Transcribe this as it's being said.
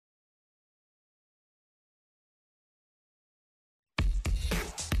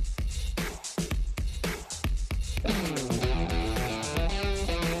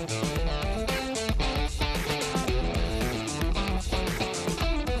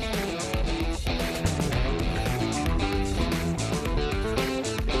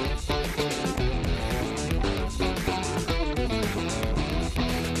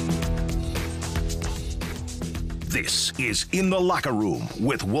This is In the Locker Room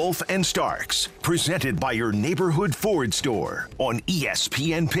with Wolf and Starks, presented by your neighborhood Ford store on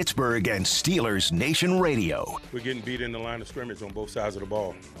ESPN Pittsburgh and Steelers Nation Radio. We're getting beat in the line of scrimmage on both sides of the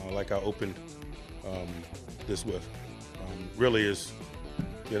ball, like I opened this with. Really is,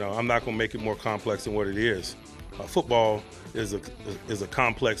 I'm not going to make it more complex than what it is. Football is a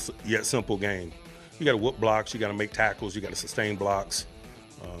complex yet simple game. You got to whoop blocks, you got to make tackles, you got to sustain blocks.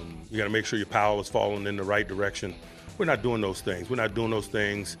 You got to make sure your power is falling in the right direction. We're not doing those things. We're not doing those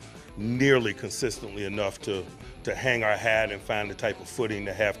things nearly consistently enough to hang our hat and find the type of footing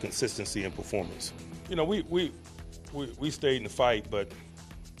to have consistency in performance. We stayed in the fight, but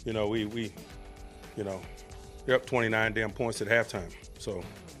they're up 29 damn points at halftime. So,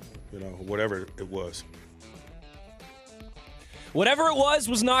 whatever it was. Whatever it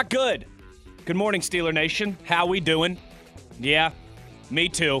was not good. Good morning, Steeler Nation. How we doing? Yeah, me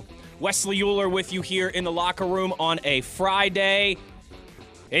too. Wesley Euler with you here in the locker room on a Friday.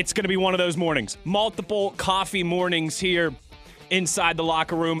 It's going to be one of those mornings. Multiple coffee mornings here inside the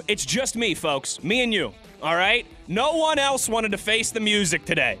locker room. It's just me, folks. Me and you, all right? No one else wanted to face the music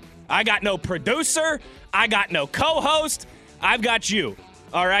today. I got no producer. I got no co-host. I've got you,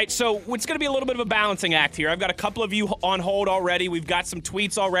 all right? So it's going to be a little bit of a balancing act here. I've got a couple of you on hold already. We've got some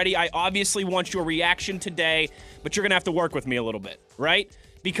tweets already. I obviously want your reaction today, but you're going to have to work with me a little bit, right?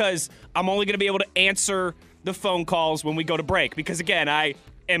 Because I'm only going to be able to answer the phone calls when we go to break. Because, again, I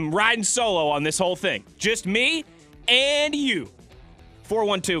am riding solo on this whole thing. Just me and you.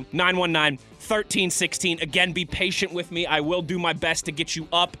 412-919-1316. Again, be patient with me. I will do my best to get you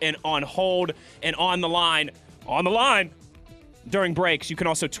up and on hold and on the line. On the line during breaks. You can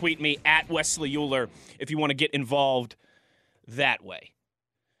also tweet me at Wesley Euler if you want to get involved that way.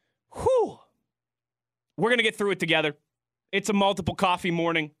 Whew. We're going to get through it together. It's a multiple coffee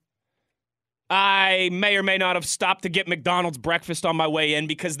morning. I may or may not have stopped to get McDonald's breakfast on my way in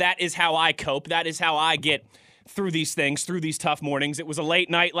because that is how I cope. That is how I get through these things, through these tough mornings. It was a late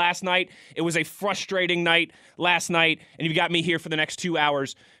night last night. It was a frustrating night last night. And you've got me here for the next 2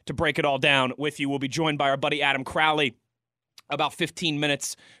 hours to break it all down with you. We'll be joined by our buddy Adam Crowley about 15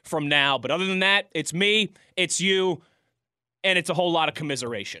 minutes from now. But other than that, it's me, it's you, and it's a whole lot of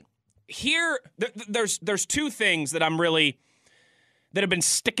commiseration. Here, there's two things that have been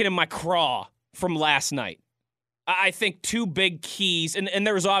sticking in my craw from last night. I think two big keys, and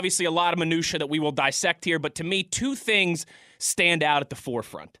there's obviously a lot of minutia that we will dissect here, but to me, two things stand out at the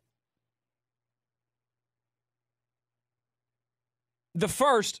forefront. The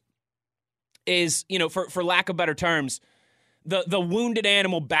first is, for lack of better terms, the wounded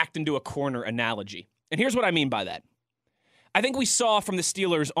animal backed into a corner analogy. And here's what I mean by that. I think we saw from the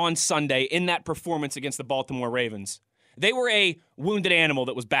Steelers on Sunday in that performance against the Baltimore Ravens, they were a wounded animal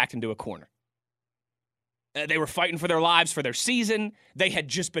that was backed into a corner. They were fighting for their lives for their season. They had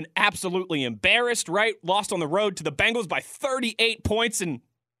just been absolutely embarrassed, right? Lost on the road to the Bengals by 38 points, and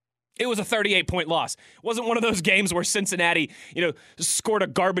it was a 38-point loss. It wasn't one of those games where Cincinnati, scored a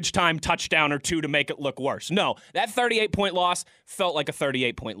garbage time touchdown or two to make it look worse. No, that 38-point loss felt like a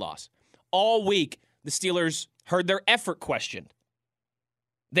 38-point loss. All week, the Steelers heard their effort questioned.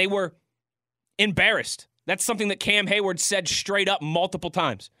 They were embarrassed. That's something that Cam Hayward said straight up multiple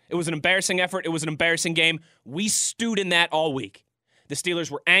times. It was an embarrassing effort. It was an embarrassing game. We stewed in that all week. The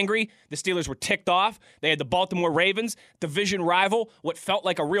Steelers were angry. The Steelers were ticked off. They had the Baltimore Ravens, division rival, what felt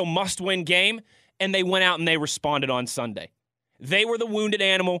like a real must-win game, and they went out and they responded on Sunday. They were the wounded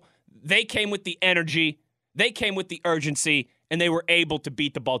animal. They came with the energy. They came with the urgency, and they were able to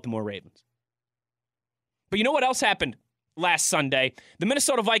beat the Baltimore Ravens. But you know what else happened last Sunday? The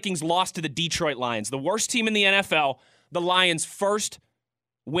Minnesota Vikings lost to the Detroit Lions, the worst team in the NFL, the Lions' first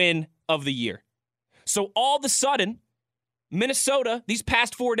win of the year. So all of a sudden, Minnesota, these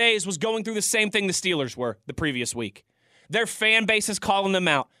past 4 days, was going through the same thing the Steelers were the previous week. Their fan base is calling them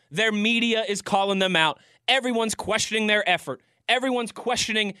out. Their media is calling them out. Everyone's questioning their effort. Everyone's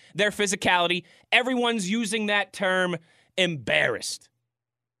questioning their physicality. Everyone's using that term, embarrassed.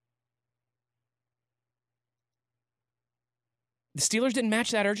 The Steelers didn't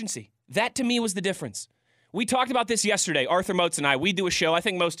match that urgency. That, to me, was the difference. We talked about this yesterday, Arthur Moats and I. We do a show. I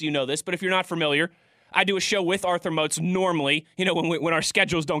think most of you know this, but if you're not familiar, I do a show with Arthur Moats normally, when our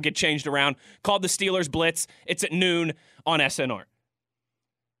schedules don't get changed around, called the Steelers Blitz. It's at noon on SNR.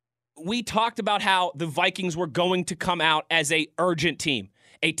 We talked about how the Vikings were going to come out as a urgent team,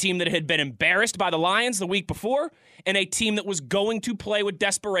 a team that had been embarrassed by the Lions the week before, and a team that was going to play with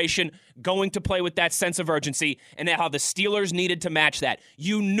desperation, going to play with that sense of urgency, and how the Steelers needed to match that.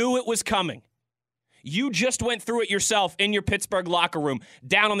 You knew it was coming. You just went through it yourself in your Pittsburgh locker room,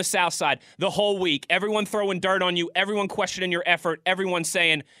 down on the south side, the whole week. Everyone throwing dirt on you, everyone questioning your effort, everyone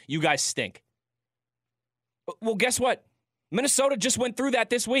saying, you guys stink. Well, guess what? Minnesota just went through that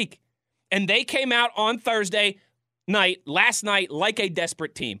this week. And they came out on Thursday night, last night, like a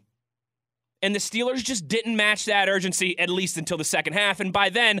desperate team. And the Steelers just didn't match that urgency, at least until the second half. And by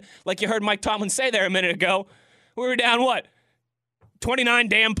then, like you heard Mike Tomlin say there a minute ago, we were down, 29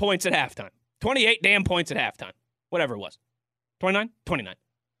 damn points at halftime. 28 damn points at halftime. Whatever it was. 29? 29.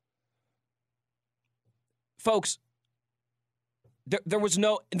 Folks, there was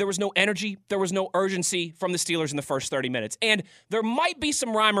no energy, there was no urgency from the Steelers in the first 30 minutes. And there might be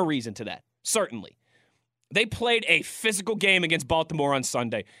some rhyme or reason to that, certainly. They played a physical game against Baltimore on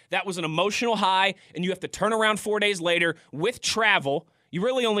Sunday. That was an emotional high, and you have to turn around 4 days later with travel. You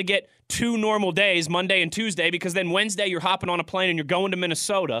really only get 2 normal days, Monday and Tuesday, because then Wednesday you're hopping on a plane and you're going to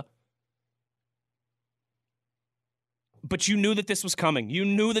Minnesota. But you knew that this was coming. You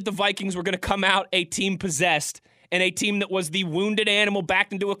knew that the Vikings were going to come out a team possessed and a team that was the wounded animal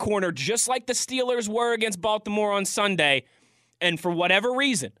backed into a corner, just like the Steelers were against Baltimore on Sunday. And for whatever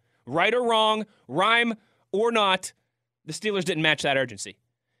reason, right or wrong, rhyme or not, the Steelers didn't match that urgency.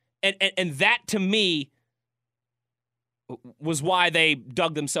 And that, to me, was why they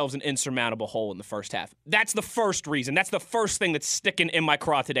dug themselves an insurmountable hole in the first half. That's the first reason. That's the first thing that's sticking in my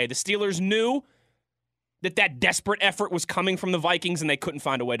craw today. The Steelers knew that desperate effort was coming from the Vikings, and they couldn't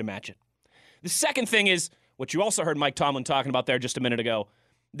find a way to match it. The second thing is, what you also heard Mike Tomlin talking about there just a minute ago,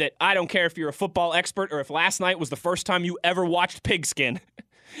 that I don't care if you're a football expert or if last night was the first time you ever watched Pigskin.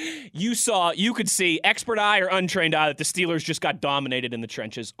 You could see, expert eye or untrained eye, that the Steelers just got dominated in the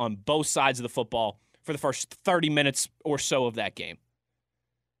trenches on both sides of the football for the first 30 minutes or so of that game.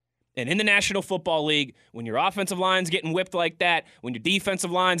 And in the National Football League, when your offensive line's getting whipped like that, when your defensive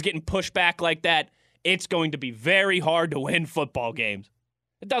line's getting pushed back like that, it's going to be very hard to win football games.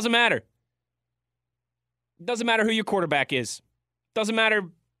 It doesn't matter. It doesn't matter who your quarterback is. It doesn't matter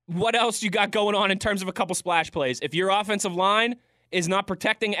what else you got going on in terms of a couple splash plays. If your offensive line is not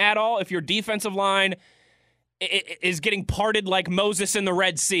protecting at all, if your defensive line is getting parted like Moses in the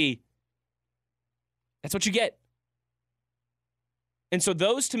Red Sea, that's what you get. And so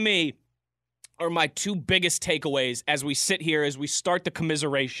those, to me, are my 2 biggest takeaways as we sit here, as we start the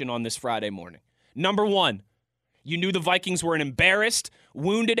commiseration on this Friday morning. Number 1, you knew the Vikings were an embarrassed,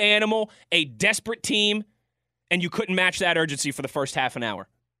 wounded animal, a desperate team, and you couldn't match that urgency for the first half an hour.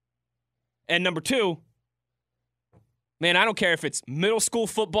 And number 2, man, I don't care if it's middle school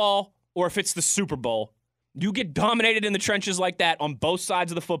football or if it's the Super Bowl. You get dominated in the trenches like that on both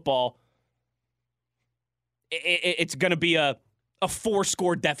sides of the football, it's going to be a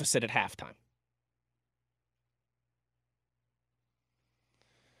 4-score deficit at halftime.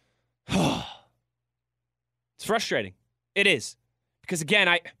 It's frustrating. It is. Because,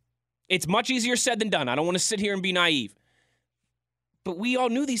 again, it's much easier said than done. I don't want to sit here and be naive. But we all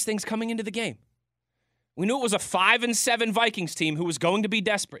knew these things coming into the game. We knew it was a 5-7 Vikings team who was going to be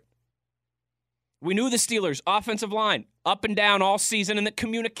desperate. We knew the Steelers' offensive line up and down all season, and that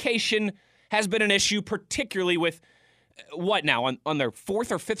communication has been an issue, particularly with, on their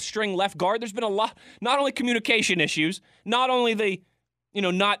 4th or 5th string left guard. There's been a lot, not only communication issues, not only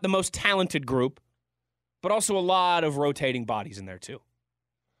not the most talented group, but also a lot of rotating bodies in there too.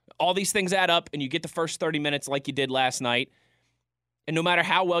 All these things add up, and you get the first 30 minutes like you did last night, and no matter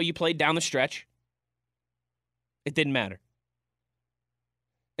how well you played down the stretch, it didn't matter.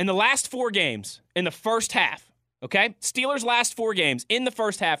 In the last 4 games, in the first half, okay? Steelers' last 4 games, in the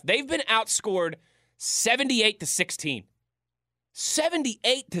first half, they've been outscored 78-16.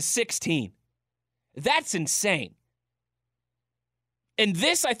 78-16. That's insane. And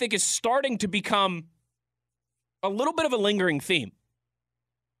this, I think, is starting to become a little bit of a lingering theme.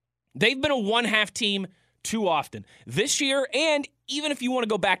 They've been a one-half team too often. This year, and even if you want to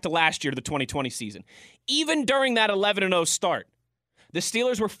go back to last year, to the 2020 season, even during that 11-0 start, the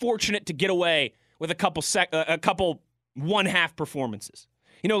Steelers were fortunate to get away with a couple one-half performances.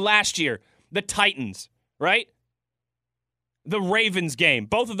 Last year, the Titans, right? The Ravens game.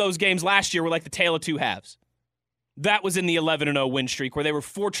 Both of those games last year were like the tale of 2 halves. That was in the 11-0 win streak where they were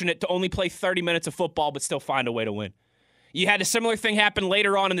fortunate to only play 30 minutes of football but still find a way to win. You had a similar thing happen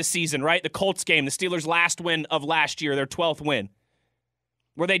later on in the season, right? The Colts game, the Steelers' last win of last year, their 12th win,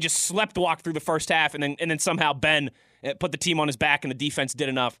 where they just sleptwalked through the first half and then somehow Ben put the team on his back and the defense did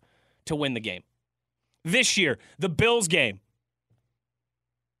enough to win the game. This year, the Bills game,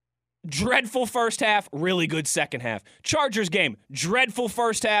 dreadful first half, really good second half. Chargers game, dreadful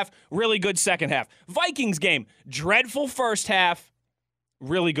first half, really good second half. Vikings game, dreadful first half,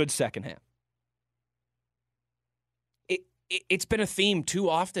 really good second half. it's been a theme too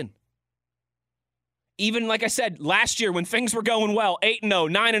often. Even, like I said, last year when things were going well, 8-0,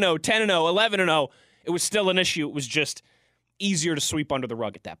 9-0, 10-0, 11-0, it was still an issue. It was just easier to sweep under the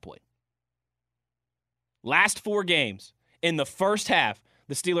rug at that point. Last 4 games, in the first half,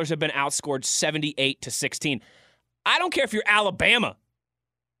 the Steelers have been outscored 78-16. I don't care if you're Alabama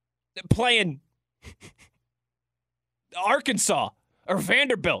playing Arkansas or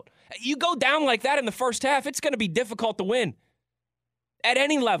Vanderbilt. You go down like that in the first half, it's going to be difficult to win at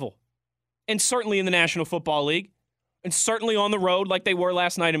any level. And certainly in the National Football League. And certainly on the road like they were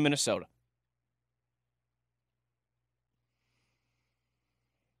last night in Minnesota.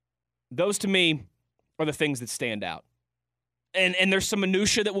 Those, to me, are the things that stand out. And there's some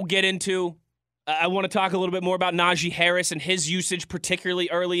minutia that we'll get into. I want to talk a little bit more about Najee Harris and his usage, particularly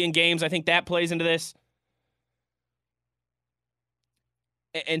early in games. I think that plays into this.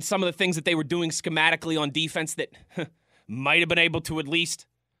 And some of the things that they were doing schematically on defense that might have been able to at least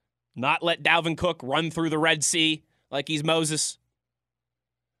not let Dalvin Cook run through the Red Sea like he's Moses.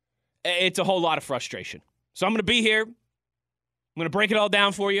 It's a whole lot of frustration. So I'm going to be here. I'm going to break it all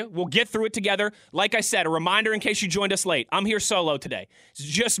down for you. We'll get through it together. Like I said, a reminder in case you joined us late. I'm here solo today. It's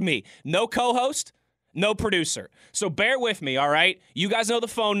just me. No co-host, no producer. So bear with me, all right? You guys know the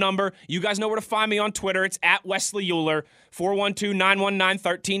phone number. You guys know where to find me on Twitter. It's at Wesley Euler,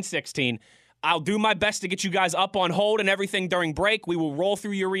 412-919-1316. I'll do my best to get you guys up on hold and everything during break. We will roll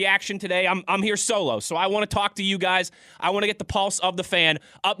through your reaction today. I'm here solo, so I want to talk to you guys. I want to get the pulse of the fan.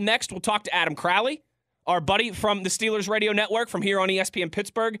 Up next, we'll talk to Adam Crowley, our buddy from the Steelers Radio Network from here on ESPN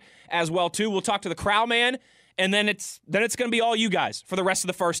Pittsburgh as well, too. We'll talk to the Crow Man, and then it's going to be all you guys for the rest of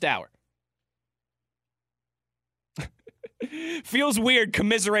the first hour. Feels weird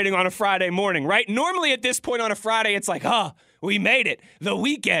commiserating on a Friday morning, right? Normally at this point on a Friday, it's like, we made it. The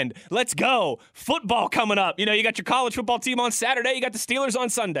weekend. Let's go. Football coming up. You know, you got your college football team on Saturday. You got the Steelers on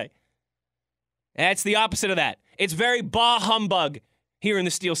Sunday. That's the opposite of that. It's very bah humbug here in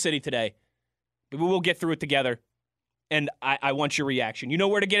the Steel City today. But we will get through it together. And I want your reaction. You know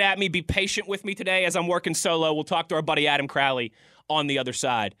where to get at me. Be patient with me today as I'm working solo. We'll talk to our buddy Adam Crowley on the other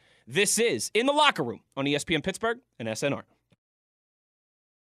side. This is In the Locker Room on ESPN Pittsburgh and SNR.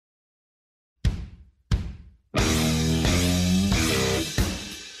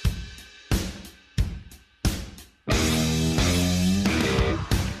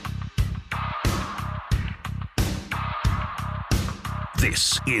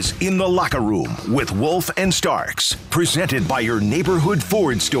 This is In the Locker Room with Wolf and Starks, presented by your neighborhood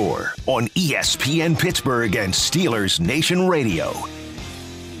Ford store on ESPN Pittsburgh and Steelers Nation Radio.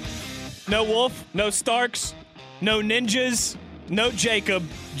 No Wolf, no Starks, no Ninjas, no Jacob,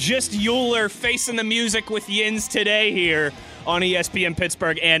 just Euler facing the music with Yins today here on ESPN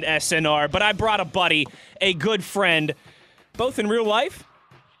Pittsburgh and SNR. But I brought a buddy, a good friend, both in real life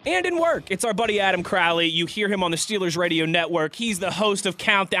and in work. It's our buddy Adam Crowley. You hear him on the Steelers Radio Network. He's the host of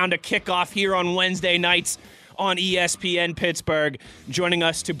Countdown to Kickoff here on Wednesday nights on ESPN Pittsburgh, joining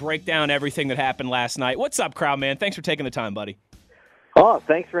us to break down everything that happened last night. What's up, Crowd Man? Thanks for taking the time, buddy. Oh,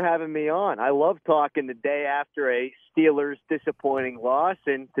 thanks for having me on. I love talking the day after a Steelers disappointing loss,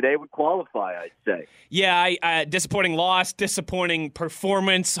 and today would qualify, I'd say. Yeah, disappointing loss, disappointing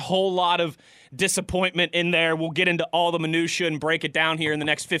performance, whole lot of disappointment in there. We'll get into all the minutia and break it down here in the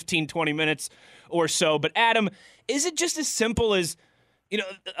next 15, 20 minutes or so. But, Adam, is it just as simple as, you know,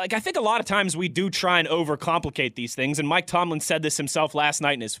 like I think a lot of times we do try and overcomplicate these things, and Mike Tomlin said this himself last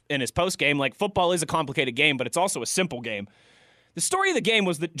night in his postgame, like football is a complicated game, but it's also a simple game. The story of the game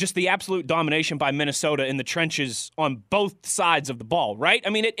was just the absolute domination by Minnesota in the trenches on both sides of the ball, right? I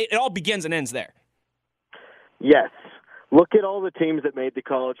mean, it all begins and ends there. Yes. Look at all the teams that made the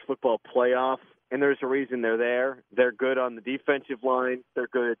college football playoff, and there's a reason they're there. They're good on the defensive line. They're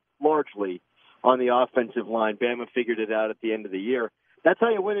good largely on the offensive line. Bama figured it out at the end of the year. That's how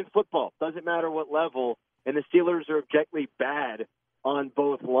you win in football. Doesn't matter what level, and the Steelers are objectively bad on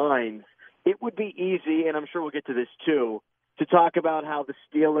both lines. It would be easy, and I'm sure we'll get to this too, to talk about how the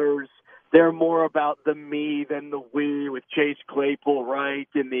Steelers, they're more about the me than the we with Chase Claypool, right,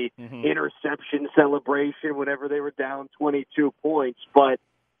 and the interception celebration whenever they were down 22 points. But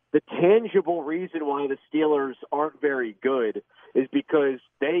the tangible reason why the Steelers aren't very good is because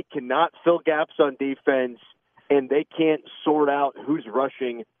they cannot fill gaps on defense, and they can't sort out who's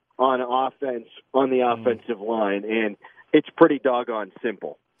rushing on offense on the offensive line. And it's pretty doggone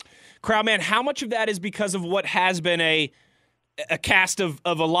simple. Crowdman, how much of that is because of what has been a a cast of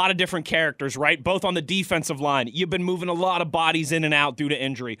a lot of different characters, right? Both on the defensive line. You've been moving a lot of bodies in and out due to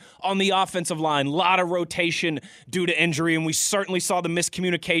injury. On the offensive line, a lot of rotation due to injury, and we certainly saw the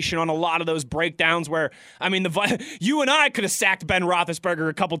miscommunication on a lot of those breakdowns where, I mean, you and I could have sacked Ben Roethlisberger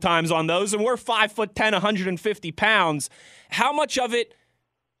a couple times on those, and we're 5'10", 150 pounds. How much of it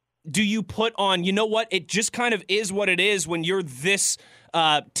do you put on, you know what, it just kind of is what it is when you're this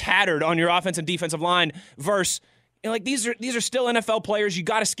tattered on your offense and defensive line versus, you know, like these are still NFL players. You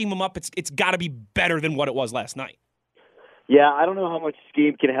got to scheme them up. It's got to be better than what it was last night. Yeah, I don't know how much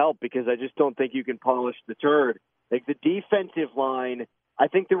scheme can help because I just don't think you can polish the turd. Like the defensive line, I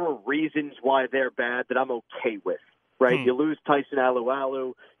think there were reasons why they're bad that I'm okay with, right? You lose Tyson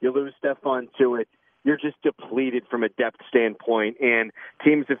Alualu, you lose Stephon Tuitt. You're just depleted from a depth standpoint, and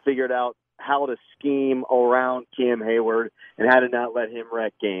teams have figured out how to scheme around Cam Hayward and how to not let him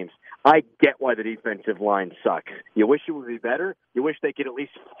wreck games. I get why the defensive line sucks. You wish it would be better. You wish they could at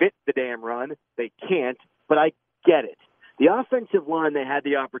least fit the damn run. They can't, but I get it. The offensive line they had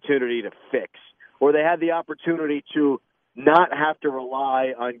the opportunity to fix, or they had the opportunity to not have to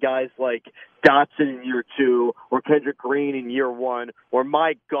rely on guys like Dotson in year 2 or Kendrick Green in year 1 or,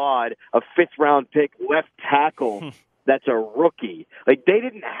 my God, a 5th-round pick left tackle that's a rookie. Like, they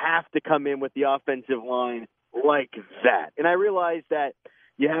didn't have to come in with the offensive line like that. And I realize that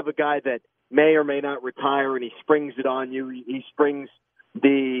you have a guy that may or may not retire and he springs it on you. He springs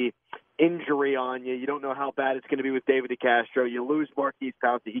the injury on you. You don't know how bad it's going to be with David DeCastro. You lose Marquise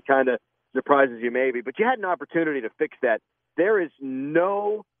Pouncey. He kind of surprises you maybe, but you had an opportunity to fix that. There is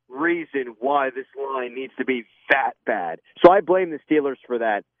no reason why this line needs to be that bad. So I blame the Steelers for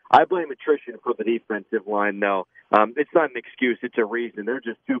that. I blame attrition for the defensive line, though. It's not an excuse. It's a reason. They're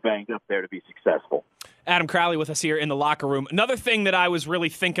just too banged up there to be successful. Adam Crowley with us here in the locker room. Another thing that I was really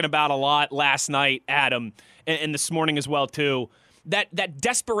thinking about a lot last night, Adam, and this morning as well, too, that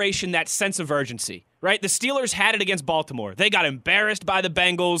desperation, that sense of urgency, right? The Steelers had it against Baltimore. They got embarrassed by the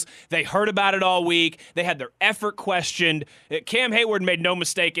Bengals. They heard about it all week. They had their effort questioned. Cam Hayward made no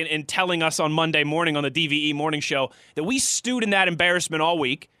mistake in telling us on Monday morning on the DVE morning show that we stewed in that embarrassment all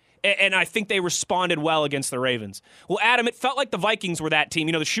week. And I think they responded well against the Ravens. Well, Adam, it felt like the Vikings were that team.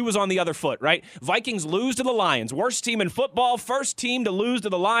 You know, the shoe was on the other foot, right? Vikings lose to the Lions. Worst team in football, first team to lose to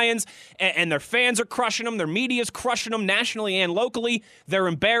the Lions, and their fans are crushing them. Their media's crushing them nationally and locally. They're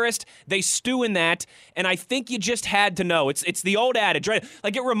embarrassed. They stew in that, and I think you just had to know. It's the old adage, right?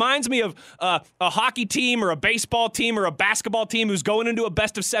 Like, it reminds me of a hockey team or a baseball team or a basketball team who's going into a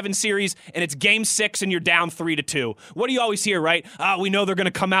best-of-7 series, and it's Game 6 and you're down 3-2. What do you always hear, right? We know they're going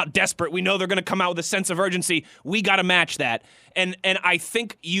to come out desperate. We know they're going to come out with a sense of urgency. We got to match that. And I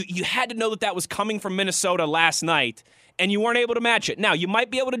think you had to know that was coming from Minnesota last night, and you weren't able to match it. Now, you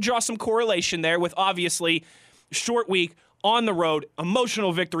might be able to draw some correlation there with, obviously, short week, on the road,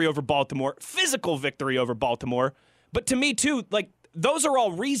 emotional victory over Baltimore, physical victory over Baltimore. But to me, too, like, those are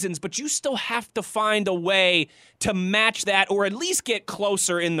all reasons, but you still have to find a way to match that or at least get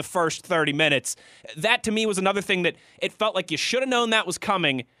closer in the first 30 minutes. That, to me, was another thing that it felt like you should have known that was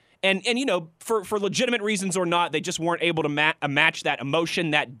coming. And you know, for legitimate reasons or not, they just weren't able to match that emotion,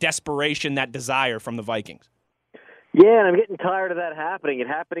 that desperation, that desire from the Vikings. Yeah, and I'm getting tired of that happening. It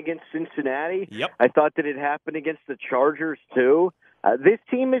happened against Cincinnati. Yep. I thought that it happened against the Chargers, too. This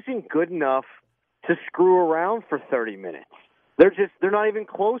team isn't good enough to screw around for 30 minutes. They're not even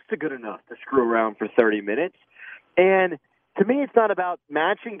close to good enough to screw around for 30 minutes. And to me, it's not about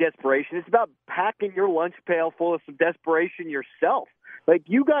matching desperation. It's about packing your lunch pail full of some desperation yourself. Like,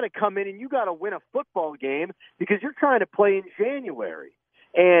 you got to come in and you got to win a football game because you're trying to play in January.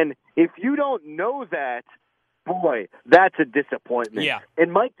 And if you don't know that, boy, that's a disappointment. Yeah.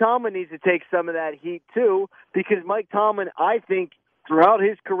 And Mike Tomlin needs to take some of that heat, too, because Mike Tomlin, I think, throughout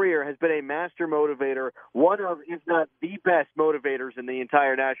his career has been a master motivator, one of, if not the best motivators in the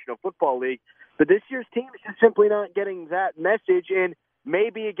entire National Football League. But this year's team is just simply not getting that message. And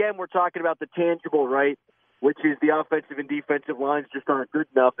maybe, again, we're talking about the tangible, right, which is the offensive and defensive lines just aren't good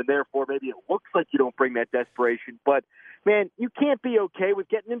enough, and therefore maybe it looks like you don't bring that desperation. But, man, you can't be okay with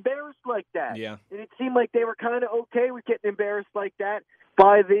getting embarrassed like that. Yeah. And it seemed like they were kind of okay with getting embarrassed like that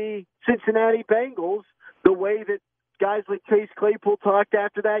by the Cincinnati Bengals, the way that guys like Chase Claypool talked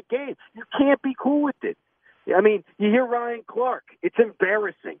after that game. You can't be cool with it. I mean, you hear Ryan Clark. It's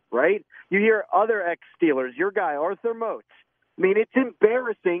embarrassing, right? You hear other ex-Steelers, your guy, Arthur Moats. I mean, it's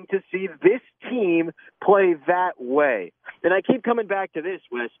embarrassing to see this team play that way. And I keep coming back to this,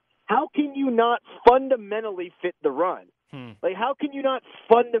 Wes. How can you not fundamentally fit the run? Like, how can you not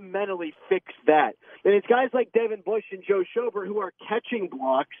fundamentally fix that? And it's guys like Devin Bush and Joe Schobert who are catching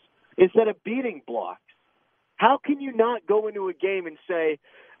blocks instead of beating blocks. How can you not go into a game and say,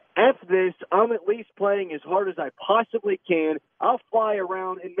 F this, I'm at least playing as hard as I possibly can. I'll fly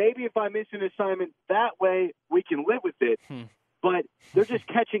around, and maybe if I miss an assignment that way, we can live with it. But they're just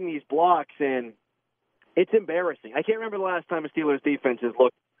catching these blocks, and it's embarrassing. I can't remember the last time a Steelers defense has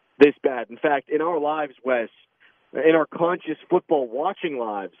looked this bad. In fact, in our lives, Wes, in our conscious football watching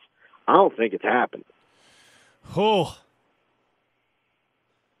lives, I don't think it's happened. Oh.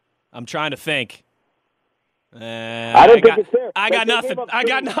 I'm trying to think. I don't think it's there. I got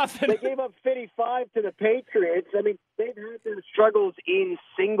nothing. They gave up 55 to the Patriots. I mean, they've had their struggles in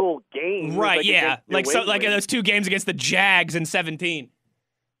single games. Right, yeah. Like in those 2 games against the Jags in 2017.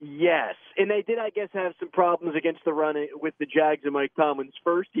 Yes, and they did, I guess, have some problems against the run with the Jags in Mike Tomlin's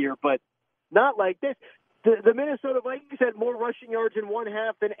first year, but not like this. The Minnesota Vikings had more rushing yards in one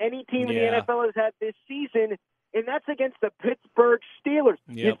half than any team in the NFL has had this season, and that's against the Pittsburgh Steelers.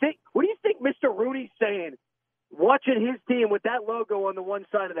 Yep. What do you think Mr. Rooney's saying? Watching his team with that logo on the one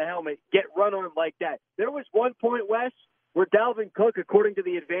side of the helmet get run on like that. There was one point, Wes, where Dalvin Cook, according to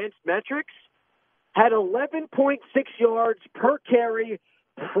the advanced metrics, had 11.6 yards per carry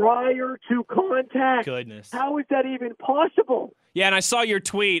prior to contact. Goodness. How is that even possible? Yeah, and I saw your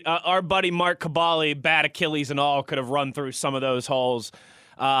tweet. Our buddy Mark Cabali, bad Achilles and all, could have run through some of those holes.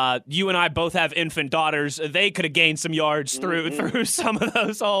 You and I both have infant daughters. They could have gained some yards through some of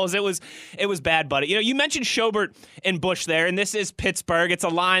those holes. It was bad, buddy. You mentioned Schobert and Bush there, and this is Pittsburgh. It's a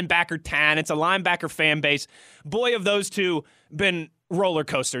linebacker town. It's a linebacker fan base. Boy, have those two been roller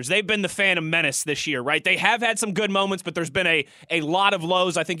coasters. They've been the Phantom Menace this year, right? They have had some good moments, but there's been a lot of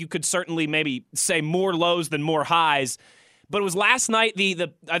lows. I think you could certainly maybe say more lows than more highs. But it was last night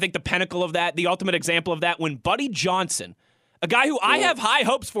I think the pinnacle of that, the ultimate example of that, when Buddy Johnson, a guy who I have high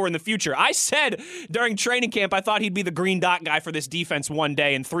hopes for in the future. I said during training camp I thought he'd be the green dot guy for this defense one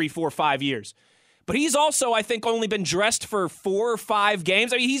day in 3, 4, 5 years. But he's also, I think, only been dressed for 4 or 5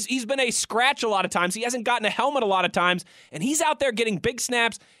 games. I mean, he's been a scratch a lot of times. He hasn't gotten a helmet a lot of times. And he's out there getting big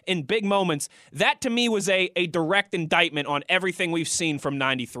snaps in big moments. That, to me, was a direct indictment on everything we've seen from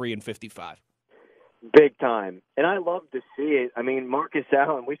 93 and 55. Big time. And I love to see it. I mean, Marcus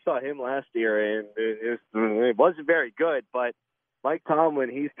Allen, we saw him last year, and it wasn't very good. But Mike Tomlin,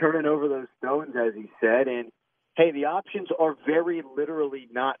 he's turning over those stones, as he said. And, hey, the options are very literally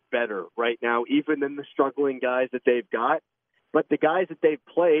not better right now, even than the struggling guys that they've got. But the guys that they've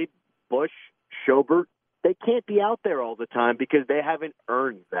played, Bush, Schobert, they can't be out there all the time because they haven't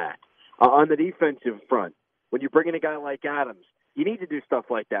earned that. On the defensive front, when you bring in a guy like Adams, you need to do stuff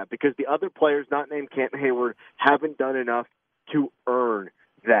like that because the other players not named Cam Hayward haven't done enough to earn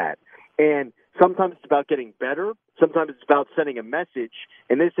that. And sometimes it's about getting better. Sometimes it's about sending a message.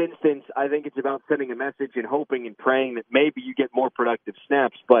 In this instance, I think it's about sending a message and hoping and praying that maybe you get more productive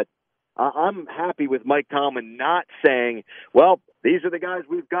snaps. But I'm happy with Mike Tomlin not saying, well, these are the guys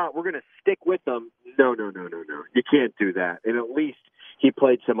we've got. We're going to stick with them. No. You can't do that. And at least he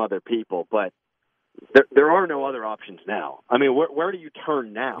played some other people. But there are no other options now. I mean, where do you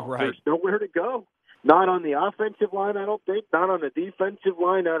turn now? Right. There's nowhere to go. Not on the offensive line, I don't think. Not on the defensive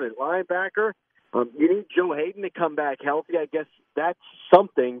line, not at linebacker. You need Joe Hayden to come back healthy. I guess that's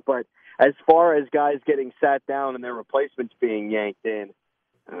something. But as far as guys getting sat down and their replacements being yanked in,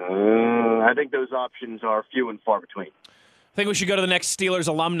 I think those options are few and far between. I think we should go to the next Steelers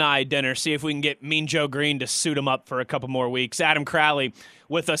alumni dinner, see if we can get Mean Joe Green to suit him up for a couple more weeks. Adam Crowley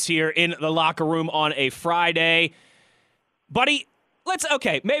with us here in the locker room on a Friday. Buddy,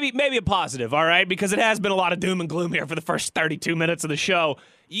 maybe a positive, all right? Because it has been a lot of doom and gloom here for the first 32 minutes of the show.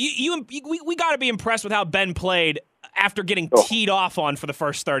 We got to be impressed with how Ben played after getting teed off on for the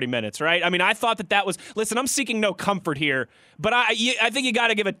first 30 minutes, right? I mean, I thought that was – listen, I'm seeking no comfort here, but I think you got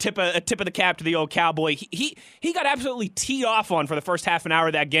to give a tip of the cap to the old Cowboy. He got absolutely teed off on for the first half an hour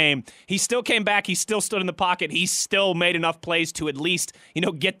of that game. He still came back. He still stood in the pocket. He still made enough plays to at least,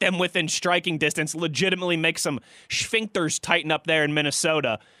 get them within striking distance, legitimately make some sphincters tighten up there in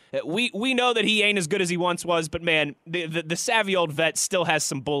Minnesota. We know that he ain't as good as he once was, but, man, the savvy old vet still has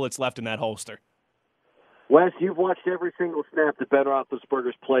some bullets left in that holster. Wes, you've watched every single snap that Ben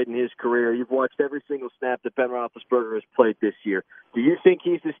Roethlisberger's played in his career. You've watched every single snap that Ben Roethlisberger has played this year. Do you think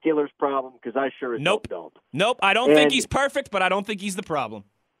he's the Steelers' problem? Because I sure as Nope. don't. Nope. I don't think he's perfect, but I don't think he's the problem.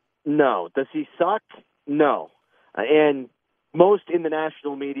 No. Does he suck? No. And most in the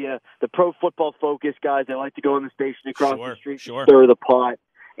national media, the Pro Football Focus guys, they like to go on the station across the street and stir the pot.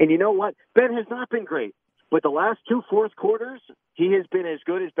 And you know what? Ben has not been great. But the last 2 fourth quarters, he has been as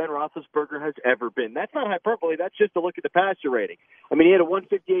good as Ben Roethlisberger has ever been. That's not hyperbole. That's just a look at the passer rating. I mean, he had a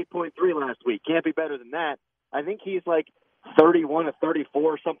 158.3 last week. Can't be better than that. I think he's like 31 to 34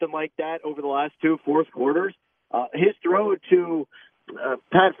 or something like that over the last 2 fourth quarters. His throw to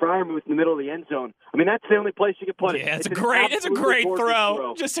Pat Freiermuth in the middle of the end zone. I mean, that's the only place you can put it. Yeah, it's a great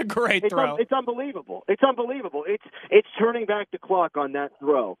throw. Just a great throw. It's unbelievable. It's unbelievable. It's turning back the clock on that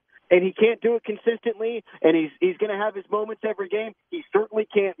throw. And he can't do it consistently, and he's going to have his moments every game. He certainly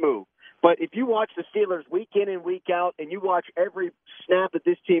can't move. But if you watch the Steelers week in and week out, and you watch every snap that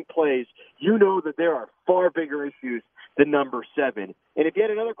this team plays, you know that there are far bigger issues than number 7. And if you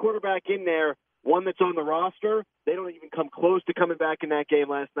had another quarterback in there, one that's on the roster, they don't even come close to coming back in that game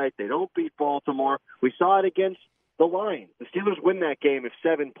last night. They don't beat Baltimore. We saw it against the Lions. The Steelers win that game if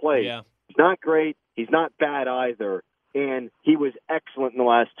 7 plays. Yeah. He's not great. He's not bad either. And he was excellent in the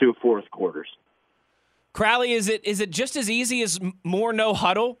last 2 fourth quarters. Crowley, is it just as easy as more no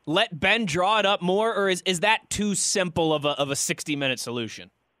huddle? Let Ben draw it up more, or is that too simple of a 60-minute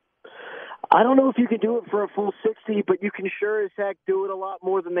solution? I don't know if you can do it for a full 60, but you can sure as heck do it a lot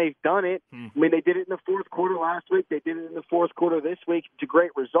more than they've done it. I mean, they did it in the fourth quarter last week. They did it in the fourth quarter this week to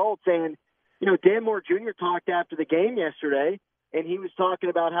great results. And, Dan Moore Jr. talked after the game yesterday, and he was talking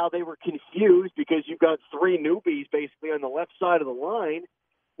about how they were confused because you've got 3 newbies basically on the left side of the line.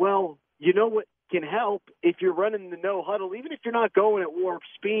 Well, you know what can help if you're running the no huddle, even if you're not going at warp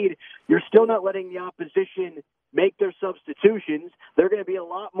speed, you're still not letting the opposition make their substitutions. They're going to be a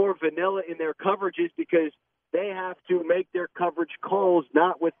lot more vanilla in their coverages because they have to make their coverage calls,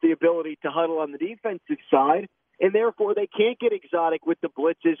 not with the ability to huddle on the defensive side. And therefore, they can't get exotic with the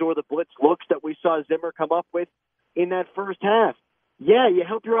blitzes or the blitz looks that we saw Zimmer come up with in that first half. Yeah, you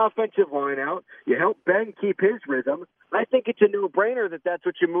help your offensive line out. You help Ben keep his rhythm. I think it's a no-brainer that that's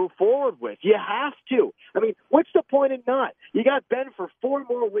what you move forward with. You have to. I mean, what's the point in not? You got Ben for 4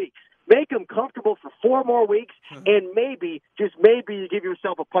 more weeks. Make him comfortable for 4 more weeks, and maybe, just maybe, you give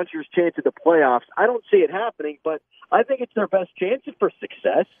yourself a puncher's chance at the playoffs. I don't see it happening, but I think it's their best chance for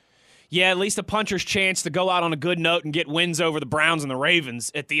success. Yeah, at least a puncher's chance to go out on a good note and get wins over the Browns and the Ravens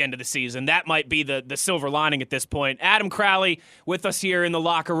at the end of the season. That might be the silver lining at this point. Adam Crowley with us here in the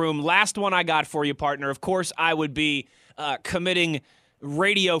locker room. Last one I got for you, partner. Of course, I would be committing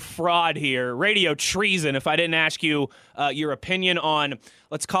radio fraud here, radio treason, if I didn't ask you your opinion on,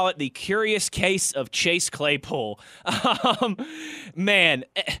 let's call it the curious case of Chase Claypool. Man,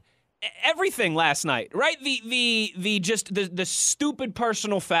 everything last night, right? The stupid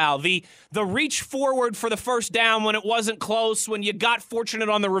personal foul, the reach forward for the first down when it wasn't close, when you got fortunate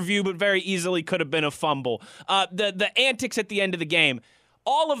on the review but very easily could have been a fumble, the antics at the end of the game.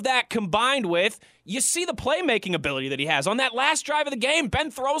 All of that combined with, you see the playmaking ability that he has. On that last drive of the game,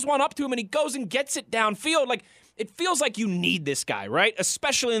 Ben throws one up to him and he goes and gets it downfield. Like, it feels like you need this guy, right?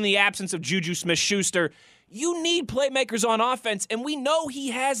 Especially in the absence of Juju Smith-Schuster. You need playmakers on offense, and we know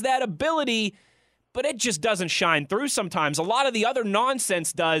he has that ability, but it just doesn't shine through sometimes. A lot of the other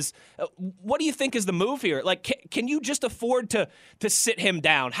nonsense does. What do you think is the move here? Like, can you just afford to sit him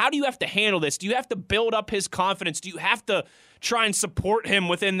down? How do you have to handle this? Do you have to build up his confidence? Do you have to try and support him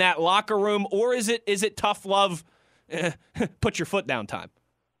within that locker room, or is it tough love, put your foot down time?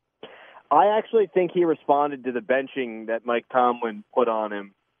 I actually think he responded to the benching that Mike Tomlin put on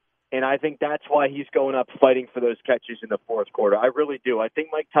him, and I think that's why he's going up fighting for those catches in the fourth quarter. I really do. I think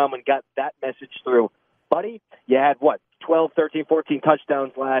Mike Tomlin got that message through. Buddy, you had, 12, 13, 14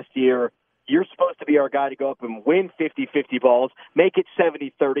 touchdowns last year. You're supposed to be our guy to go up and win 50-50 balls, make it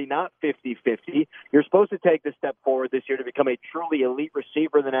 70-30, not 50-50. You're supposed to take the step forward this year to become a truly elite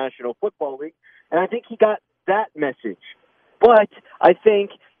receiver in the National Football League, and I think he got that message. But I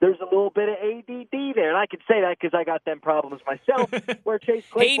think there's a little bit of ADD there, and I can say that because I got them problems myself, where Chase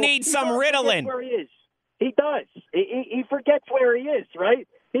Claypool, he needs some Ritalin. Where he is. He does. He forgets where he is, right?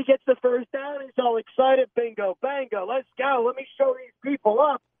 He gets the first down, he's all excited, bingo, bango, let's go, let me show these people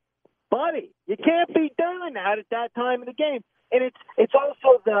up. Buddy, you can't be doing that at that time of the game. And it's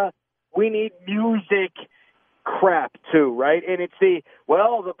also the we need music crap too, right? And it's the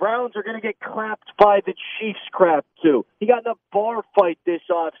Browns are going to get clapped by the Chiefs crap too. He got in a bar fight this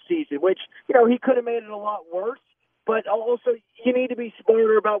offseason, which, he could have made it a lot worse. But also, you need to be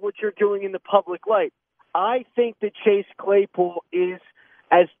smarter about what you're doing in the public light. I think that Chase Claypool is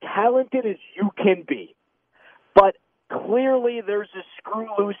as talented as you can be. But clearly, there's a screw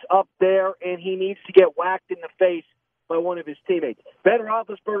loose up there, and he needs to get whacked in the face by one of his teammates. Ben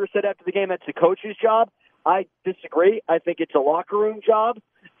Roethlisberger said after the game that's the coach's job. I disagree. I think it's a locker room job,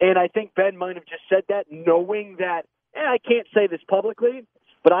 and I think Ben might have just said that knowing that, I can't say this publicly,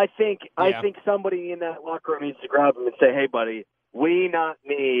 but I think somebody in that locker room needs to grab him and say, hey, buddy, we, not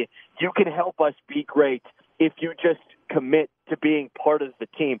me, you can help us be great if you just commit to being part of the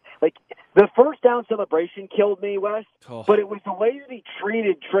team. Like, the first down celebration killed me, Wes, but it was the way that he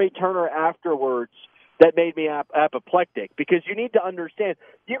treated Trey Turner afterwards that made me apoplectic, because you need to understand,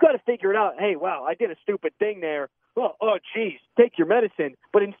 you got to figure it out. Hey, wow, I did a stupid thing there. Oh, geez, take your medicine.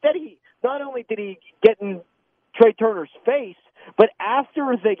 But instead, not only did he get in Trey Turner's face, but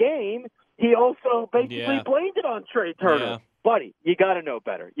after the game, he also basically blamed it on Trey Turner. Yeah. Buddy, you got to know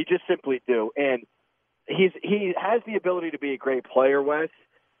better. You just simply do. And he has the ability to be a great player, Wes,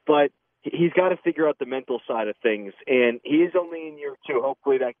 but he's got to figure out the mental side of things. And he is only in year 2.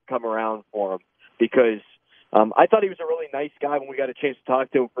 Hopefully that can come around for him, because I thought he was a really nice guy when we got a chance to talk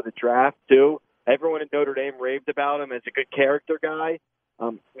to him for the draft, too. Everyone at Notre Dame raved about him as a good character guy.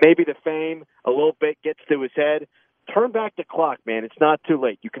 Maybe the fame a little bit gets to his head. Turn back the clock, man. It's not too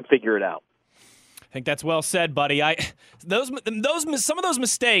late. You can figure it out. I think that's well said, buddy. Some of those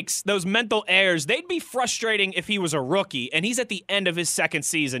mistakes, those mental errors, they'd be frustrating if he was a rookie, and he's at the end of his second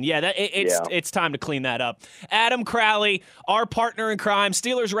season. It's time to clean that up. Adam Crowley, our partner in crime,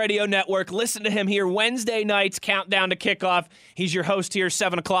 Steelers Radio Network. Listen to him here Wednesday nights, countdown to kickoff. He's your host here,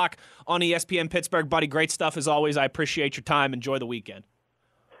 7 o'clock on ESPN Pittsburgh. Buddy, great stuff as always. I appreciate your time. Enjoy the weekend.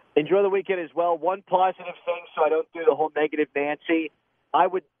 Enjoy the weekend as well. One positive thing, so I don't do the whole negative Nancy. I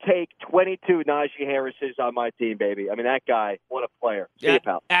would take 22 Najee Harrises on my team, baby. I mean, that guy, what a player. See you,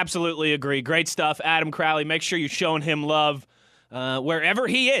 pal. Absolutely agree. Great stuff. Adam Crowley, make sure you're showing him love wherever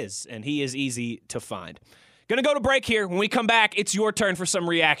he is, and he is easy to find. Going to go to break here. When we come back, it's your turn for some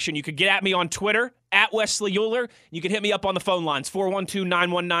reaction. You could get at me on Twitter, at Wesley Euler. You can hit me up on the phone lines.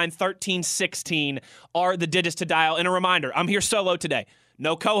 412-919-1316 are the digits to dial. And a reminder, I'm here solo today.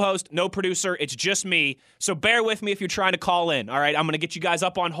 No co-host, no producer. It's just me. So bear with me if you're trying to call in. All right, I'm going to get you guys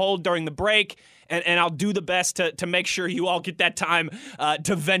up on hold during the break, and I'll do the best to make sure you all get that time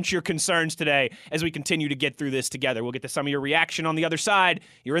to vent your concerns today as we continue to get through this together. We'll get to some of your reaction on the other side.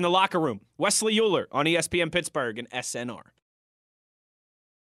 You're in the locker room. Wesley Euler on ESPN Pittsburgh and SNR.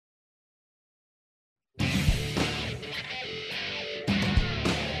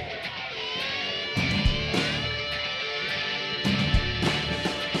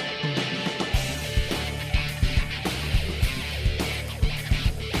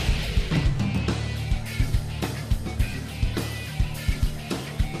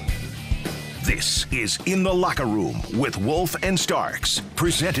 This is In the Locker Room with Wolf and Starks,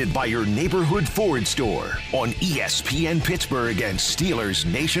 presented by your neighborhood Ford store on ESPN Pittsburgh and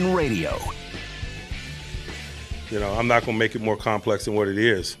Steelers Nation Radio. You know, I'm not going to make it more complex than what it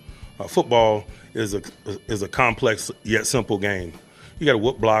is. Football is a complex yet simple game. You got to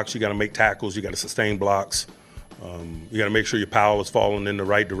whoop blocks, you got to make tackles, you got to sustain blocks. You got to make sure your power is falling in the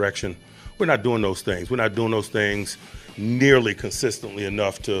right direction. We're not doing those things. We're not doing those things nearly consistently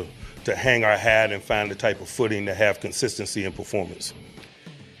enough to hang our hat and find the type of footing to have consistency in performance.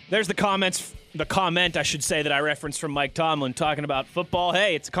 There's the comment, I should say, that I referenced from Mike Tomlin talking about football.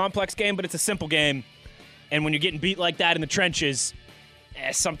 Hey, it's a complex game, but it's a simple game. And when you're getting beat like that in the trenches,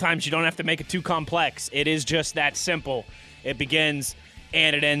 sometimes you don't have to make it too complex. It is just that simple. It begins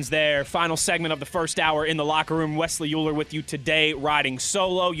and it ends there. Final segment of the first hour in the locker room. Wesley Euler with you today, riding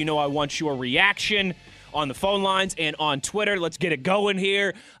solo. You know I want your reaction on the phone lines and on Twitter. Let's get it going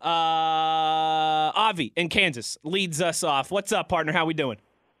here. Avi in Kansas leads us off. What's up, partner? How we doing?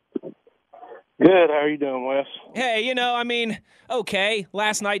 Good. How are you doing, Wes? Hey, okay.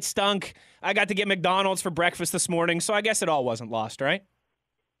 Last night stunk. I got to get McDonald's for breakfast this morning, so I guess it all wasn't lost, right?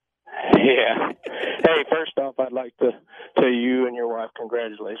 Yeah. Hey, first off, I'd like to tell you and your wife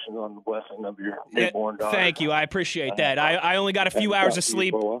congratulations on the blessing of your newborn daughter. Thank you. I appreciate that. I only got a few hours of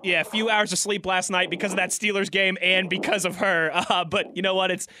sleep. Yeah, a few hours of sleep last night because of that Steelers game and because of her. But you know what?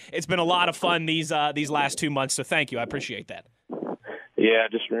 It's been a lot of fun these last 2 months. So thank you. I appreciate that. Yeah,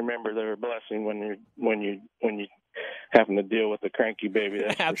 just remember they're a blessing when you having to deal with a cranky baby.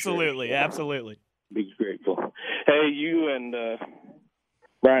 That's absolutely, sure. Absolutely. Be grateful. Hey, you and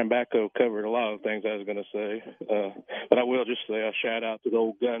Brian Backo covered a lot of things I was going to say, but I will just say a shout out to the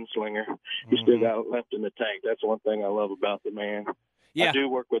old gunslinger. He still got left in the tank. That's one thing I love about the man. Yeah. I do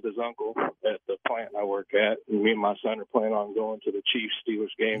work with his uncle at the plant I work at, and me and my son are planning on going to the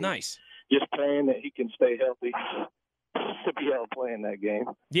Chiefs-Steelers game. Nice. Just praying that he can stay healthy to be able to play in that game.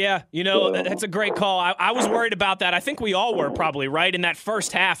 Yeah, that's a great call. I was worried about that. I think we all were probably, right, in that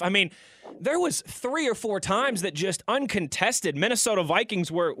first half. I mean, there was 3 or 4 times that just uncontested Minnesota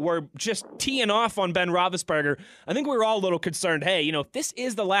Vikings were just teeing off on Ben Roethlisberger. I think we were all a little concerned, hey, if this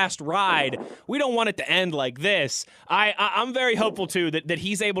is the last ride, we don't want it to end like this. I'm very hopeful, too, that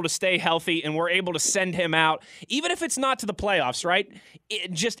he's able to stay healthy and we're able to send him out, even if it's not to the playoffs, right?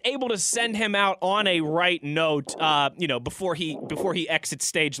 Just able to send him out on a right note, before he exits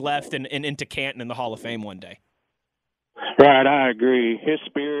stage left and into Canton in the Hall of Fame one day. Right, I agree. His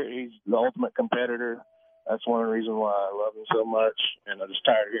spirit, he's the ultimate competitor. That's one of the reasons why I love him so much, and I'm just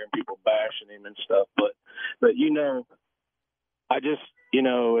tired of hearing people bashing him and stuff. But I just, in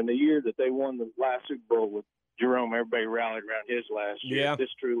the year that they won the last Super Bowl with Jerome, everybody rallied around his last year. Yeah. This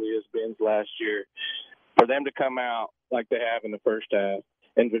truly is Ben's last year. For them to come out like they have in the first half,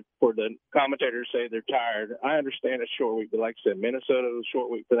 and for the commentators to say they're tired, I understand it's a short week, but like I said, Minnesota was a short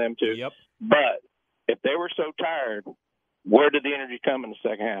week for them too. Yep. But if they were so tired, where did the energy come in the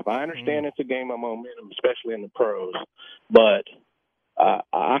second half? I understand it's a game of momentum, especially in the pros, but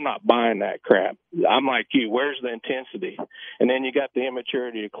I'm not buying that crap. I'm like you. Where's the intensity? And then you got the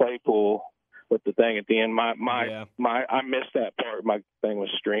immaturity of Claypool with the thing at the end. I missed that part. My thing was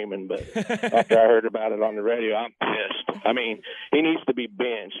streaming, but after I heard about it on the radio, I'm pissed. I mean, he needs to be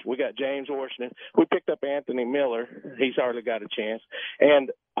benched. We got James Washington. We picked up Anthony Miller. He's hardly got a chance.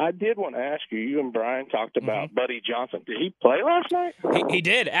 And I did want to ask you. You and Brian talked about Buddy Johnson. Did he play last night? He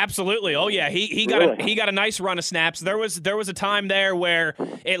did, absolutely. Oh yeah, he got a nice run of snaps. There was a time there where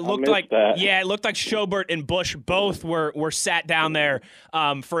it looked like Schobert and Bush both were sat down there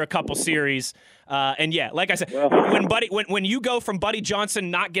for a couple series. And yeah, like I said, when you go from Buddy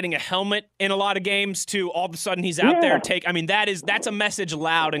Johnson not getting a helmet in a lot of games to all of a sudden he's out there that's a message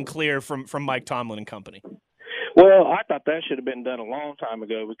loud and clear from Mike Tomlin and company. Well, I thought that should have been done a long time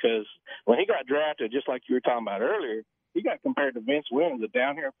ago, because when he got drafted, just like you were talking about earlier, he got compared to Vince Williams, a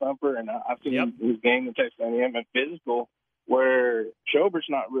down here thumper, and I've seen his game in Texas A&M and physical, where Schobert's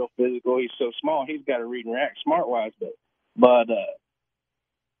not real physical. He's so small, he's got to read and react smart-wise, but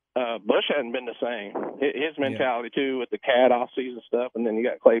Bush hasn't been the same. His mentality, too, with the CAD off-season stuff, and then you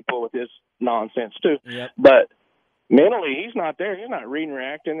got Claypool with his nonsense, too. Yep. But mentally, he's not there. He's not reading,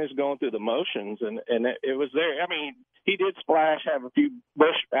 reacting. He's going through the motions, and it was there. I mean, he did splash,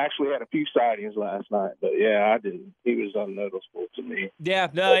 Bush actually had a few sightings last night, but yeah, I didn't. He was unnoticeable to me. Yeah,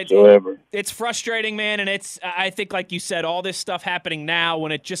 no, it's frustrating, man, and I think, like you said, all this stuff happening now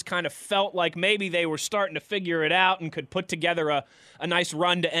when it just kind of felt like maybe they were starting to figure it out and could put together a nice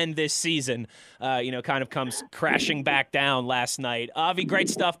run to end this season, kind of comes crashing back down last night. Avi, great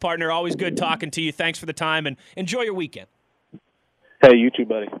stuff, partner. Always good talking to you. Thanks for the time, and enjoy your weekend. Hey, you too,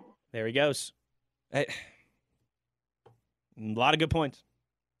 buddy. There he goes. A lot of good points.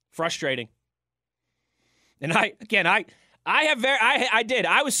 Frustrating. And I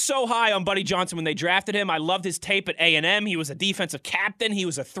was so high on Buddy Johnson when they drafted him. I loved his tape at A&M. He was a defensive captain. He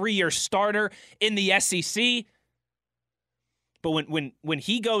was a 3-year starter in the SEC. But when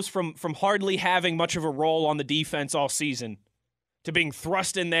he goes from hardly having much of a role on the defense all season to being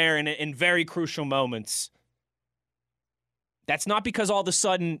thrust in there in very crucial moments, that's not because all of a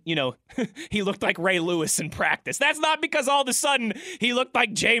sudden, he looked like Ray Lewis in practice. That's not because all of a sudden he looked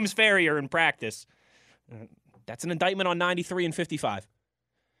like James Ferrier in practice. That's an indictment on 93 and 55.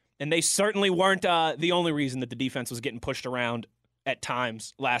 And they certainly weren't the only reason that the defense was getting pushed around at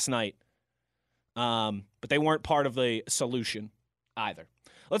times last night. But they weren't part of the solution either.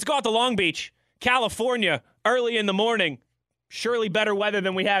 Let's go out to Long Beach, California, early in the morning. Surely better weather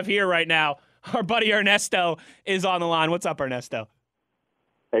than we have here right now. Our buddy Ernesto is on the line. What's up, Ernesto?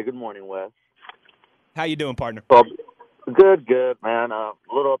 Hey, good morning, Wes. How you doing, partner? Well, good, man. A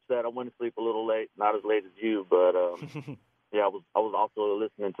little upset. I went to sleep a little late, not as late as you, but yeah, I was also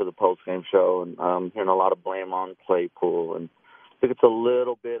listening to the post-game show and hearing a lot of blame on Claypool, and I think it's a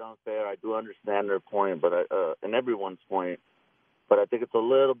little bit unfair. I do understand their point, but and everyone's point, but I think it's a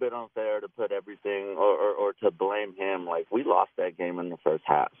little bit unfair to put everything or to blame him. Like, we lost that game in the first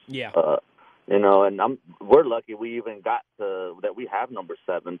half. Yeah. And we're lucky we even got that we have number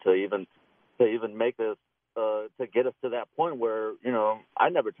 7 to even make us to get us to that point where I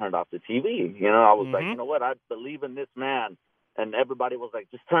never turned off the TV. I was like, you know what, I believe in this man, and everybody was like,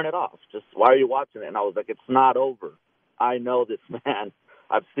 just turn it off. Just, why are you watching it? And I was like, it's not over. I know this man.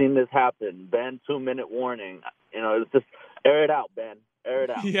 I've seen this happen. Ben, 2-minute warning. It's just air it out, Ben. Air it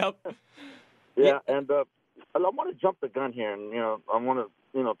out. Yep. Yeah, and I want to jump the gun here, and I want to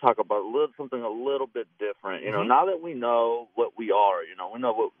talk about something a little bit different. Now that we know what we are, we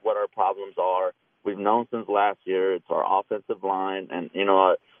know what our problems are. We've known since last year. It's our offensive line, and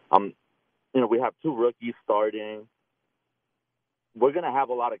we have 2 rookies starting. We're going to have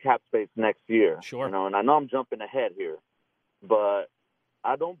a lot of cap space next year. Sure. And I know I'm jumping ahead here, but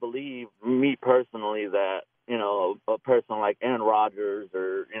I don't believe, me personally, that a person like Aaron Rodgers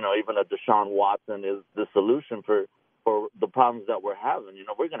or even a Deshaun Watson is the solution for the problems that we're having.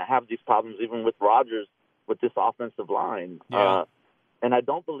 We're going to have these problems even with Rodgers with this offensive line. Yeah. And I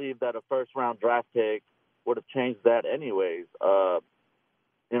don't believe that a first-round draft pick would have changed that anyways.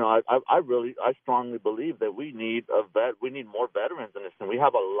 I strongly believe that we need more veterans in this team. We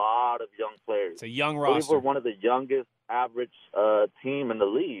have a lot of young players. It's a young I believe roster. we're one of the youngest average team in the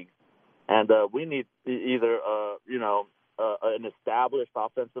league, and we need either an established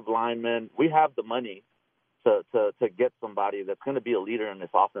offensive lineman. We have the money to get somebody that's going to be a leader in this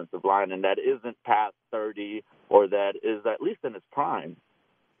offensive line, and that isn't past 30 or that is at least in its prime.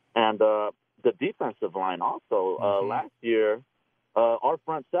 And the defensive line also. Last year, our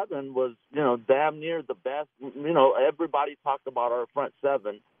front seven was, damn near the best. Everybody talked about our front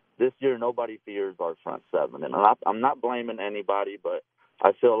seven. This year, nobody fears our front seven. And I'm not blaming anybody, but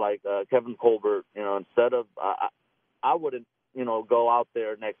I feel like Kevin Colbert, instead of I wouldn't, go out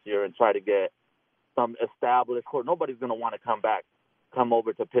there next year and try to get some established court. Nobody's going to want to come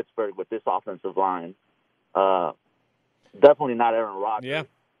over to Pittsburgh with this offensive line. Definitely not Aaron Rodgers. Yeah.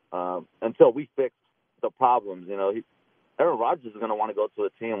 Until we fix the problems, Aaron Rodgers is going to want to go to a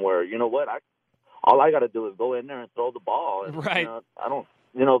team where, all I got to do is go in there and throw the ball. And, right.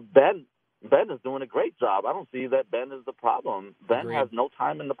 Ben is doing a great job. I don't see that Ben is the problem. Ben Agreed. has no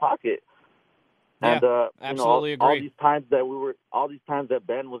time in the pocket. Yeah, And absolutely agree. all these times that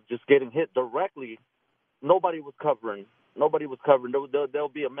Ben was just getting hit directly, nobody was covering. There'll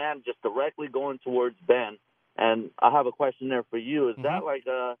be a man just directly going towards Ben. And I have a question there for you. Is that like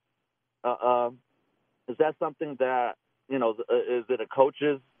is that something that is it a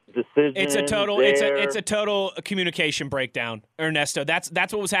coach's decision? It's a total communication breakdown, Ernesto. That's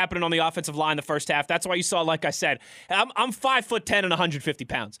what was happening on the offensive line the first half. That's why you saw, like I said, I'm 5'10" and 150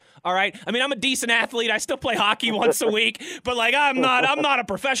 pounds. All right, I mean I'm a decent athlete. I still play hockey once a week, but like I'm not a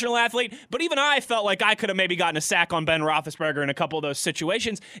professional athlete. But even I felt like I could have maybe gotten a sack on Ben Roethlisberger in a couple of those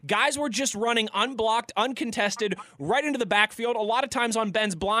situations. Guys were just running unblocked, uncontested, right into the backfield. A lot of times on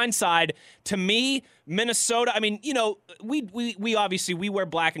Ben's blind side. To me, Minnesota. I mean, we obviously we wear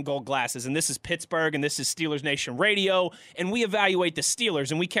black and gold glasses, and this is Pittsburgh, and this is Steelers Nation Radio, and we evaluate the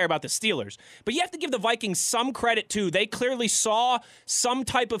Steelers, and we care about the Steelers. But you have to give the Vikings some credit, too. They clearly saw some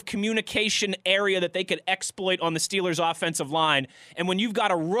type of communication area that they could exploit on the Steelers' offensive line, and when you've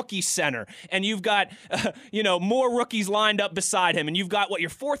got a rookie center, and you've got, more rookies lined up beside him, and you've got, your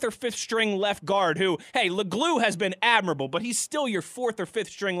fourth or fifth string left guard who, hey, LeGlue has been admirable, but he's still your fourth or fifth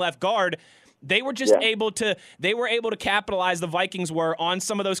string left guard. They were just able to capitalize, the Vikings were, on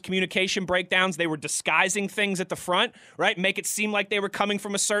some of those communication breakdowns. They were disguising things at the front, right? Make it seem like they were coming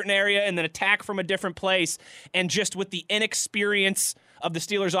from a certain area and then attack from a different place. And just with the inexperience of the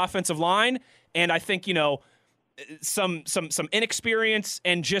Steelers' offensive line, and I think, some inexperience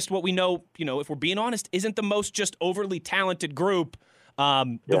and just what we know, if we're being honest, isn't the most just overly talented group.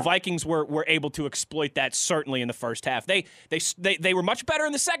 The Vikings were able to exploit that certainly in the first half. They were much better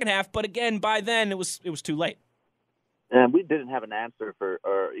in the second half, but again, by then it was too late. And we didn't have an answer for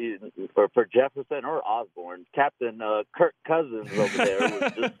Jefferson or Osborne. Captain Kirk Cousins over there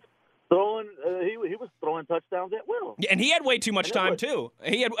was just throwing. He was throwing touchdowns at will. Yeah, and he had way too much time too.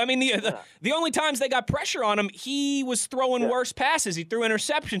 The only times they got pressure on him, he was throwing worse passes. He threw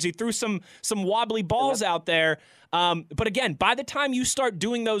interceptions. He threw some wobbly balls out there. But again, by the time you start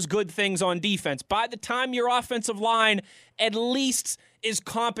doing those good things on defense, by the time your offensive line at least is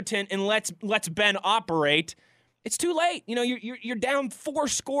competent and lets Ben operate, it's too late. You're down 4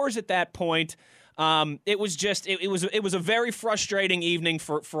 scores at that point. It was just it was a very frustrating evening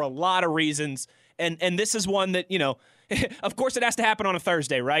for a lot of reasons, and this is one that of course it has to happen on a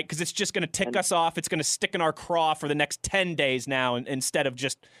Thursday, right? Because it's just going to tick us off. It's going to stick in our craw for the next 10 days now, instead of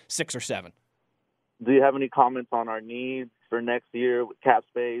just 6 or 7. Do you have any comments on our needs for next year with cap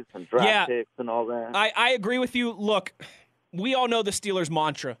space and draft picks and all that? I agree with you. Look, we all know the Steelers'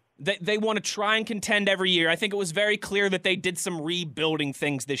 mantra. They want to try and contend every year. I think it was very clear that they did some rebuilding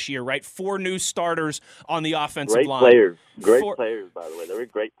things this year, right? 4 new starters on the offensive line. Great players, by the way. They were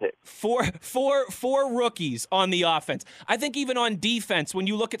great picks. Four rookies on the offense. I think even on defense, when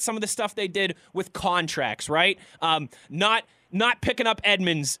you look at some of the stuff they did with contracts, right? Not picking up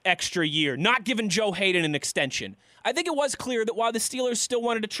Edmonds extra year, not giving Joe Hayden an extension. I think it was clear that while the Steelers still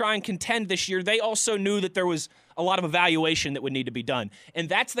wanted to try and contend this year, they also knew that there was a lot of evaluation that would need to be done. And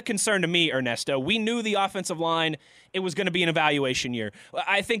that's the concern to me, Ernesto. We knew the offensive line, it was going to be an evaluation year.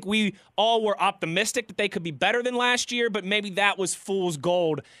 I think we all were optimistic that they could be better than last year, but maybe that was fool's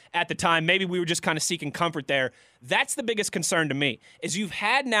gold at the time. Maybe we were just kind of seeking comfort there. That's the biggest concern to me, is you've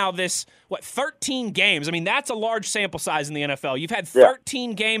had now this, 13 games. I mean, that's a large sample size in the NFL. You've had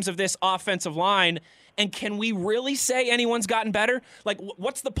 13 games of this offensive line, And can we really say anyone's gotten better? Like,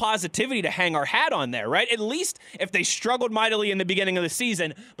 what's the positivity to hang our hat on there, right? At least if they struggled mightily in the beginning of the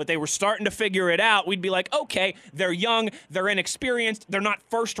season, but they were starting to figure it out, we'd be like, okay, they're young, they're inexperienced, they're not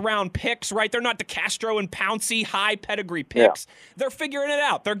first-round picks, right? They're not DeCastro and Pouncey high pedigree picks. Yeah. They're figuring it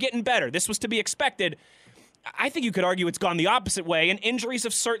out. They're getting better. This was to be expected. I think you could argue it's gone the opposite way, and injuries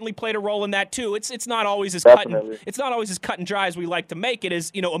have certainly played a role in that too. It's not always as cut and dry as we like to make it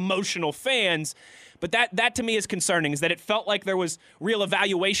as, emotional fans. But that to me is concerning, is that it felt like there was real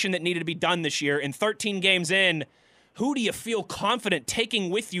evaluation that needed to be done this year. And 13 games in, who do you feel confident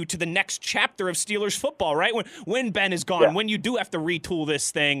taking with you to the next chapter of Steelers football, right? When Ben is gone, when you do have to retool this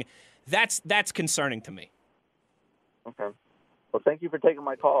thing, that's concerning to me. Okay. Well, thank you for taking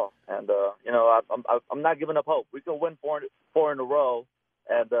my call, and I'm not giving up hope. We can win four in a row,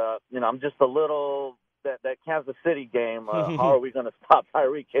 and I'm just a little that Kansas City game. How are we going to stop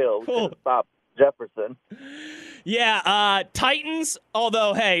Tyreek Hill? We can stop Jefferson. Yeah, Titans,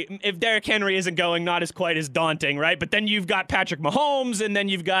 although, hey, if Derrick Henry isn't going, not as quite as daunting, right? But then you've got Patrick Mahomes, and then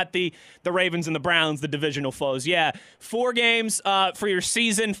you've got the Ravens and the Browns, the divisional foes. Yeah, 4 games for your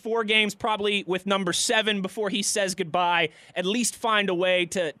season, 4 games probably with number 7 before he says goodbye. At least find a way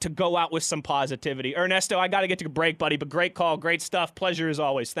to go out with some positivity. Ernesto, I got to get to a break, buddy, but great call, great stuff. Pleasure as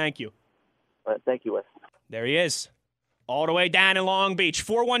always. Thank you. Thank you, Wes. There he is. All the way down in Long Beach.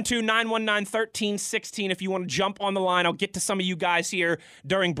 412-919-1316 if you want to jump on the line. I'll get to some of you guys here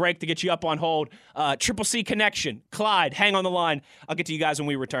during break to get you up on hold. Triple C Connection. Clyde, hang on the line. I'll get to you guys when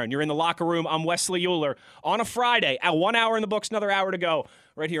we return. You're in the locker room. I'm Wesley Euler. On a Friday, at 1 hour in the books, another hour to go,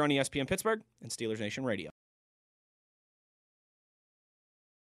 right here on ESPN Pittsburgh and Steelers Nation Radio.